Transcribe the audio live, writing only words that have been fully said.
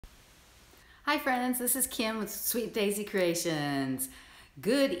Hi friends, this is Kim with Sweet Daisy Creations.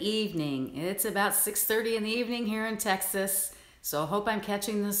 Good evening. It's about 6:30 in the evening here in Texas, so I hope I'm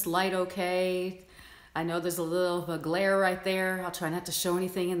catching this light okay. I know there's a little of a glare right there. I'll try not to show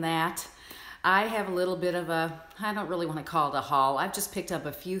anything in that. I have a little bit of I don't really want to call it a haul. I've just picked up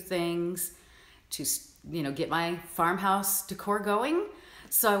a few things to, get my farmhouse decor going.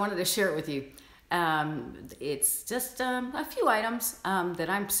 So I wanted to share it with you. It's just a few items that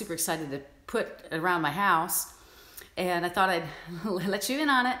I'm super excited to put around my house, and I thought I'd let you in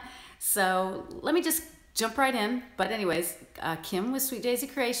on it. So let me just jump right in. But anyways, Kim with Sweet Daisy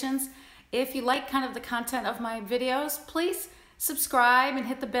Creations. If you like kind of the content of my videos, please subscribe and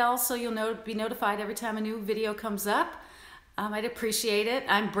hit the bell so you'll be notified every time a new video comes up. I'd appreciate it.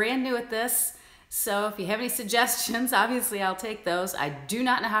 I'm brand new at this, so if you have any suggestions, obviously I'll take those. I do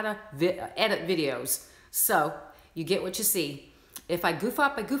not know how to edit videos, so you get what you see. If I goof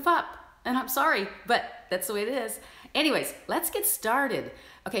up, I goof up, and I'm sorry, but that's the way it is. Anyways, let's get started.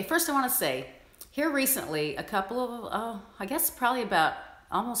 Okay, first I want to say, here recently, a couple of, I guess probably about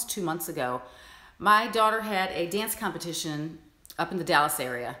almost 2 months ago, my daughter had a dance competition up in the Dallas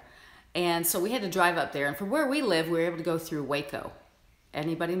area. And so we had to drive up there, and from where we live, we were able to go through Waco.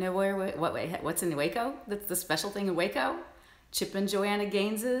 Anybody know what's in Waco? That's the special thing in Waco? Chip and Joanna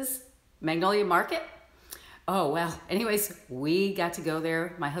Gaines's Magnolia Market? Oh, well, anyways, we got to go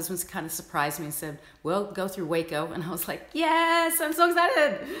there. My husband's kind of surprised me and said, we'll go through Waco. And I was like, yes, I'm so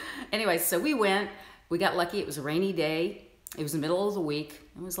excited. Anyways, so we went. We got lucky. It was a rainy day. It was the middle of the week.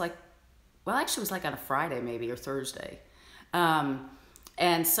 It was like, well, actually, it was like on a Friday maybe or Thursday.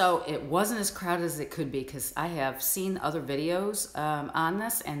 And so it wasn't as crowded as it could be, because I have seen other videos on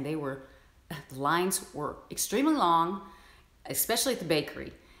this, and the lines were extremely long, especially at the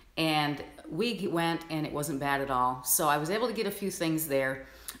bakery. And we went, and it wasn't bad at all. So I was able to get a few things there.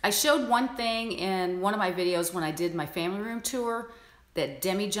 I showed one thing in one of my videos when I did my family room tour, that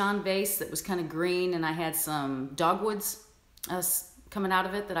demijohn vase that was kind of green, and I had some dogwoods coming out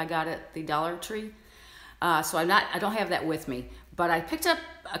of it that I got at the Dollar Tree. So I don't have that with me, but I picked up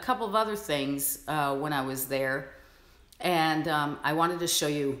a couple of other things when I was there, and I wanted to show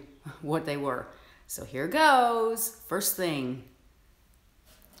you what they were. So here goes. First thing.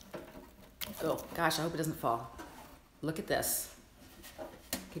 Oh gosh, I hope it doesn't fall. Look at this.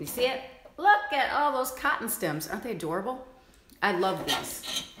 Can you see it? Look at all those cotton stems. Aren't they adorable? I love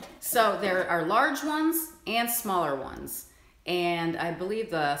these. So there are large ones and smaller ones. And I believe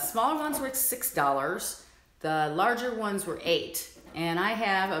the smaller ones were $6. The larger ones were $8. And I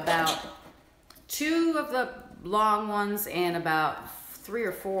have about 2 of the long ones and about 3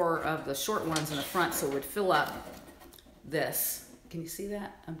 or 4 of the short ones in the front, so it would fill up this. Can you see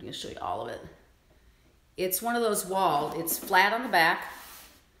that? I'm going to show you all of it. It's one of those walled. It's flat on the back,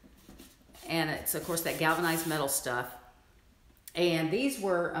 and it's of course that galvanized metal stuff. And these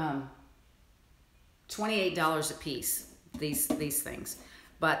were $28 a piece. These things,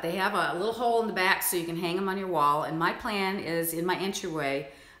 but they have a little hole in the back so you can hang them on your wall. And my plan is, in my entryway,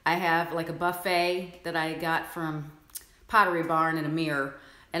 I have like a buffet that I got from Pottery Barn and a mirror,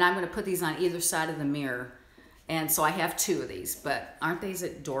 and I'm going to put these on either side of the mirror. And so I have 2 of these, but aren't these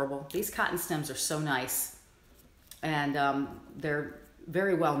adorable? These cotton stems are so nice, and they're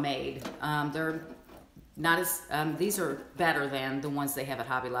very well made. They're not as these are better than the ones they have at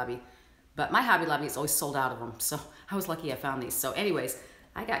Hobby Lobby, but my Hobby Lobby is always sold out of them, so I was lucky I found these. So anyways,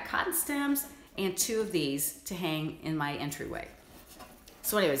 I got cotton stems and 2 of these to hang in my entryway.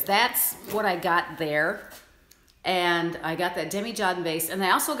 So anyways, that's what I got there. And I got that demijohn vase, and I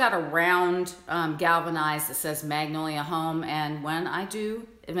also got a round galvanized that says Magnolia Home. And when I do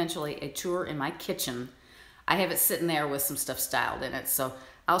eventually a tour in my kitchen, I have it sitting there with some stuff styled in it, so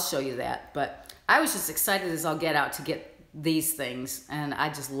I'll show you that. But I was just excited as I'll get out to get these things, and I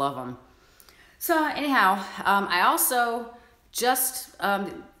just love them. So anyhow, I also just a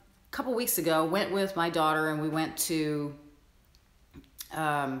couple weeks ago went with my daughter, and we went to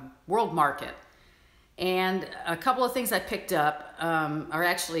World Market. And a couple of things I picked up are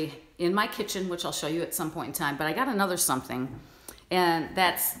actually in my kitchen, which I'll show you at some point in time. But I got another something, and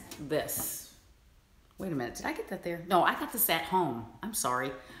that's this. Wait a minute, did I get that there? No, I got this at home. I'm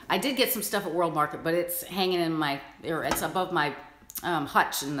sorry. I did get some stuff at World Market, but it's hanging in it's above my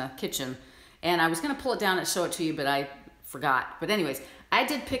hutch in the kitchen. And I was going to pull it down and show it to you, but I forgot. But anyways, I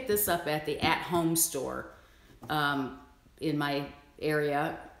did pick this up at the at-home store in my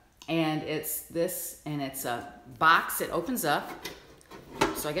area. And it's this, and it's a box that opens up.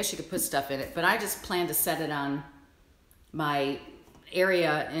 So I guess you could put stuff in it. But I just plan to set it on my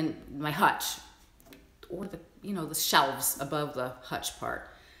area in my hutch, or the shelves above the hutch part.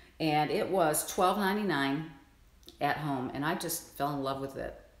 and it was $12.99 at home, and I just fell in love with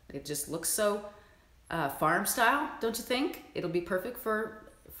it. It just looks so farm style, don't you think? It'll be perfect for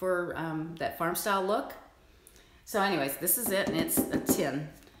that farm style look. So anyways, this is it, and it's a tin,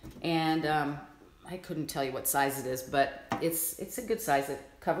 and I couldn't tell you what size it is, but it's a good size. It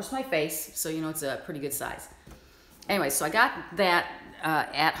covers my face, so you know it's a pretty good size. Anyway, so I got that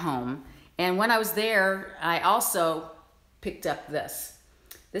at home, and when I was there, I also picked up this.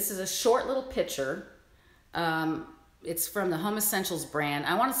 This is a short little pitcher. It's from the Home Essentials brand.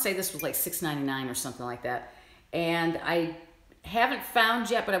 I want to say this was like $6.99 or something like that. And I haven't found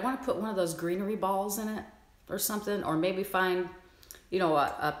yet, but I want to put one of those greenery balls in it or something, or maybe find, you know,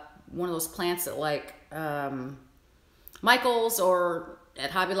 one of those plants at like Michael's or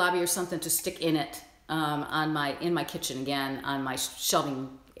at Hobby Lobby or something to stick in it in my kitchen again, on my shelving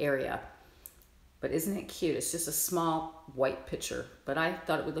area. But isn't it cute? It's just a small white pitcher, but I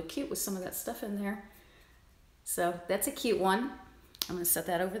thought it would look cute with some of that stuff in there. So that's a cute one. I'm going to set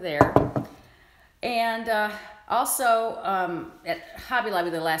that over there. And also at Hobby Lobby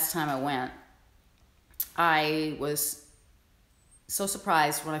the last time I went, I was so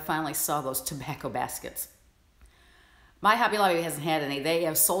surprised when I finally saw those tobacco baskets. My Hobby Lobby hasn't had any. They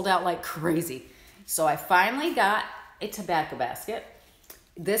have sold out like crazy. So I finally got a tobacco basket.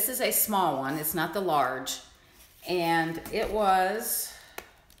 This is a small one. It's not the large. And it was,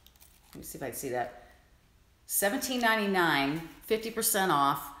 let me see if I can see that, $17.99, 50%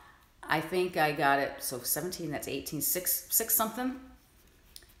 off. I think I got it, so 17, that's 18, six something.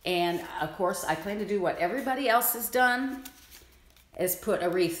 And of course, I plan to do what everybody else has done, is put a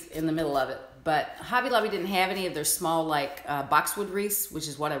wreath in the middle of it. But Hobby Lobby didn't have any of their small, like, boxwood wreaths, which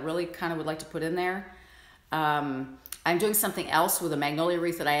is what I really kind of would like to put in there. I'm doing something else with a magnolia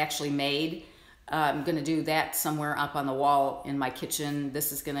wreath that I actually made. I'm going to do that somewhere up on the wall in my kitchen.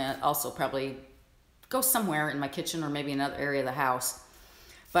 This is going to also probably go somewhere in my kitchen or maybe another area of the house.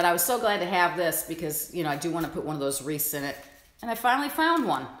 But I was so glad to have this because, you know, I do want to put one of those wreaths in it. And I finally found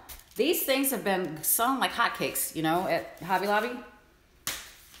one. These things have been selling like hotcakes, you know, at Hobby Lobby.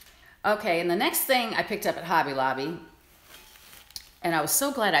 Okay, and the next thing I picked up at Hobby Lobby, and I was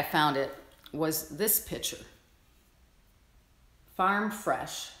so glad I found it, was this pitcher. Farm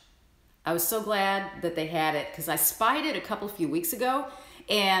Fresh. I was so glad that they had it because I spied it a few weeks ago,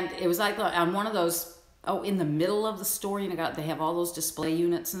 and it was like on one of those, oh, in the middle of the store, you know, they have all those display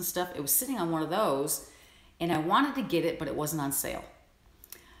units and stuff. It was sitting on one of those, and I wanted to get it, but it wasn't on sale.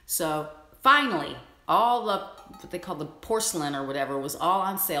 So finally, all the, what they call the porcelain or whatever, was all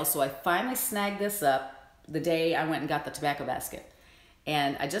on sale. So I finally snagged this up the day I went and got the tobacco basket.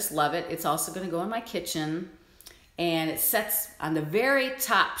 And I just love it. It's also going to go in my kitchen, and it sets on the very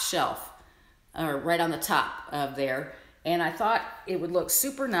top shelf, or right on the top of there. And I thought it would look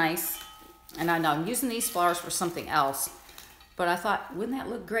super nice. And I know I'm using these flowers for something else, but I thought, wouldn't that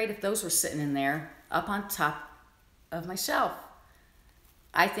look great if those were sitting in there up on top of my shelf?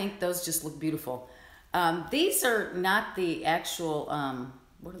 I think those just look beautiful. These are not the actual,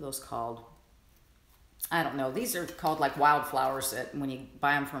 what are those called? I don't know. These are called like wildflowers when you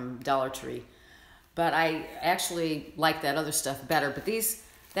buy them from Dollar Tree. But I actually like that other stuff better. But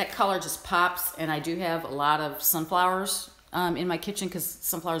that color just pops, and I do have a lot of sunflowers in my kitchen because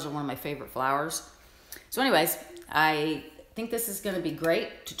sunflowers are one of my favorite flowers. So anyways, I think this is going to be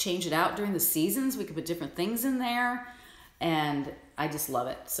great to change it out during the seasons. We could put different things in there, and I just love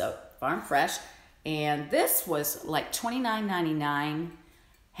it. So Farm Fresh. And this was like $29.99,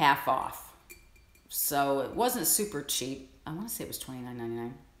 half off. So it wasn't super cheap. I want to say it was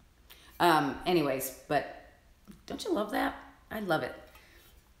 $29.99. Anyways, but don't you love that? I love it.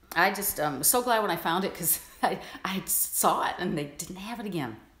 I just was so glad when I found it because I saw it and they didn't have it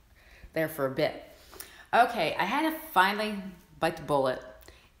again there for a bit. Okay, I had to finally bite the bullet.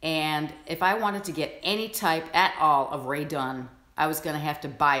 And if I wanted to get any type at all of Rae Dunn, I was going to have to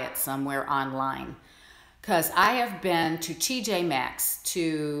buy it somewhere online. Because I have been to TJ Maxx,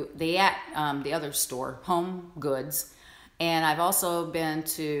 to the other store, Home Goods, and I've also been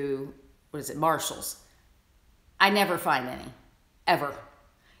to, Marshall's. I never find any, ever.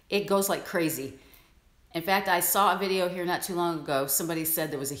 It goes like crazy. In fact, I saw a video here not too long ago. Somebody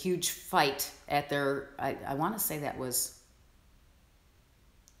said there was a huge fight at their, I want to say that was,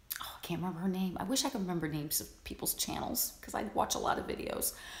 oh, I can't remember her name. I wish I could remember names of people's channels because I watch a lot of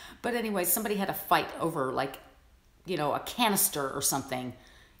videos. But anyway, somebody had a fight over like, you know, a canister or something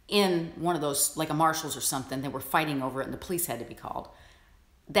in one of those, like a Marshall's or something. They were fighting over it and the police had to be called.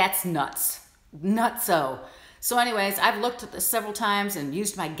 That's nuts. Nutso. So anyways, I've looked at this several times and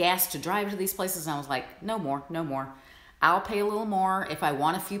used my gas to drive to these places, and I was like, no more, no more. I'll pay a little more if I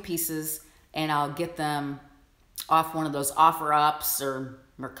want a few pieces, and I'll get them off one of those offer ups or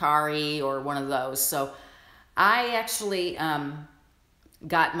Mercari or one of those. So I actually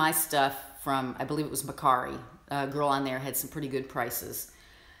got my stuff from, I believe it was Mercari. A girl on there had some pretty good prices.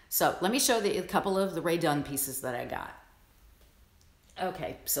 So let me show you a couple of the Rae Dunn pieces that I got.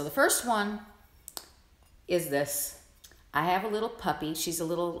 Okay, so the first one is this. I have a little puppy. She's a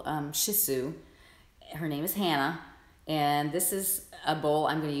little Shih Tzu. Her name is Hannah. And this is a bowl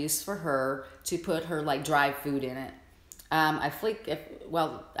I'm going to use for her to put her like dry food in it.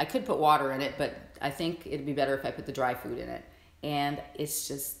 Well, I could put water in it, but I think it'd be better if I put the dry food in it. And it's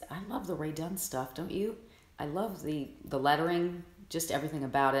just, I love the Rae Dunn stuff, don't you? I love the lettering, just everything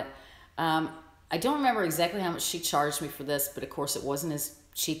about it. I don't remember exactly how much she charged me for this, but of course it wasn't as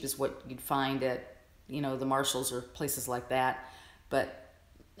cheap as what you'd find at, you know, the Marshalls or places like that. But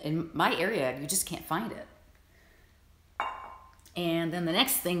in my area, you just can't find it. And then the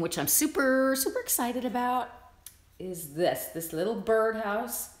next thing, which I'm super, super excited about, is this little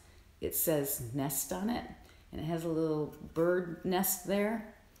birdhouse. It says nest on it, and it has a little bird nest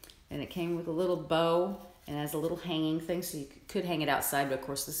there, and it came with a little bow, and it has a little hanging thing, so you could hang it outside, but of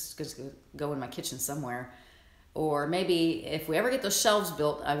course this is going to go in my kitchen somewhere. Or maybe if we ever get those shelves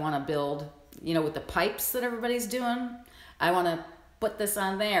built, I want to build, you know, with the pipes that everybody's doing, I want to put this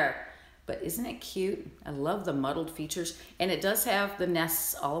on there. But isn't it cute? I love the muddled features, and it does have the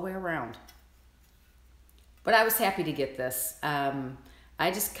nests all the way around. But I was happy to get this. I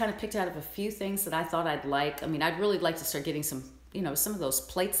just kind of picked out of a few things that I thought I'd like. I mean, I'd really like to start getting some, you know, some of those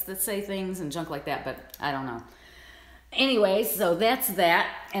plates that say things and junk like that, but I don't know. Anyway, so that's that.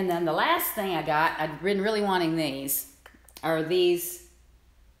 And then the last thing I got, I've been really wanting these, are these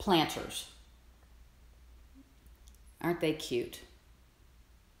planters. Aren't they cute?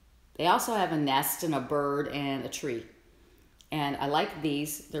 They also have a nest and a bird and a tree. And I like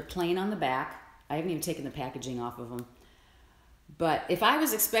these. They're plain on the back. I haven't even taken the packaging off of them. But if I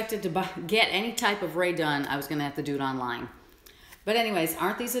was expected to get any type of Rae Dunn, I was going to have to do it online. But anyways,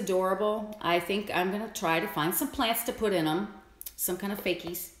 aren't these adorable? I think I'm going to try to find some plants to put in them. Some kind of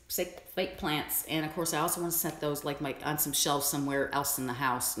fake plants. And of course, I also want to set those like on some shelves somewhere else in the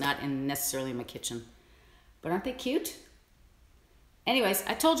house, not necessarily in my kitchen. But aren't they cute? Anyways,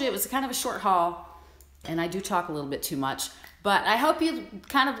 I told you it was kind of a short haul, and I do talk a little bit too much. But I hope you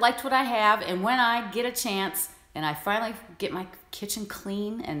kind of liked what I have, and when I get a chance and I finally get my kitchen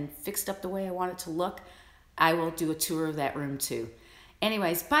clean and fixed up the way I want it to look, I will do a tour of that room too.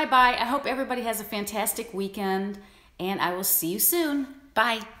 Anyways, bye-bye. I hope everybody has a fantastic weekend, and I will see you soon.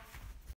 Bye.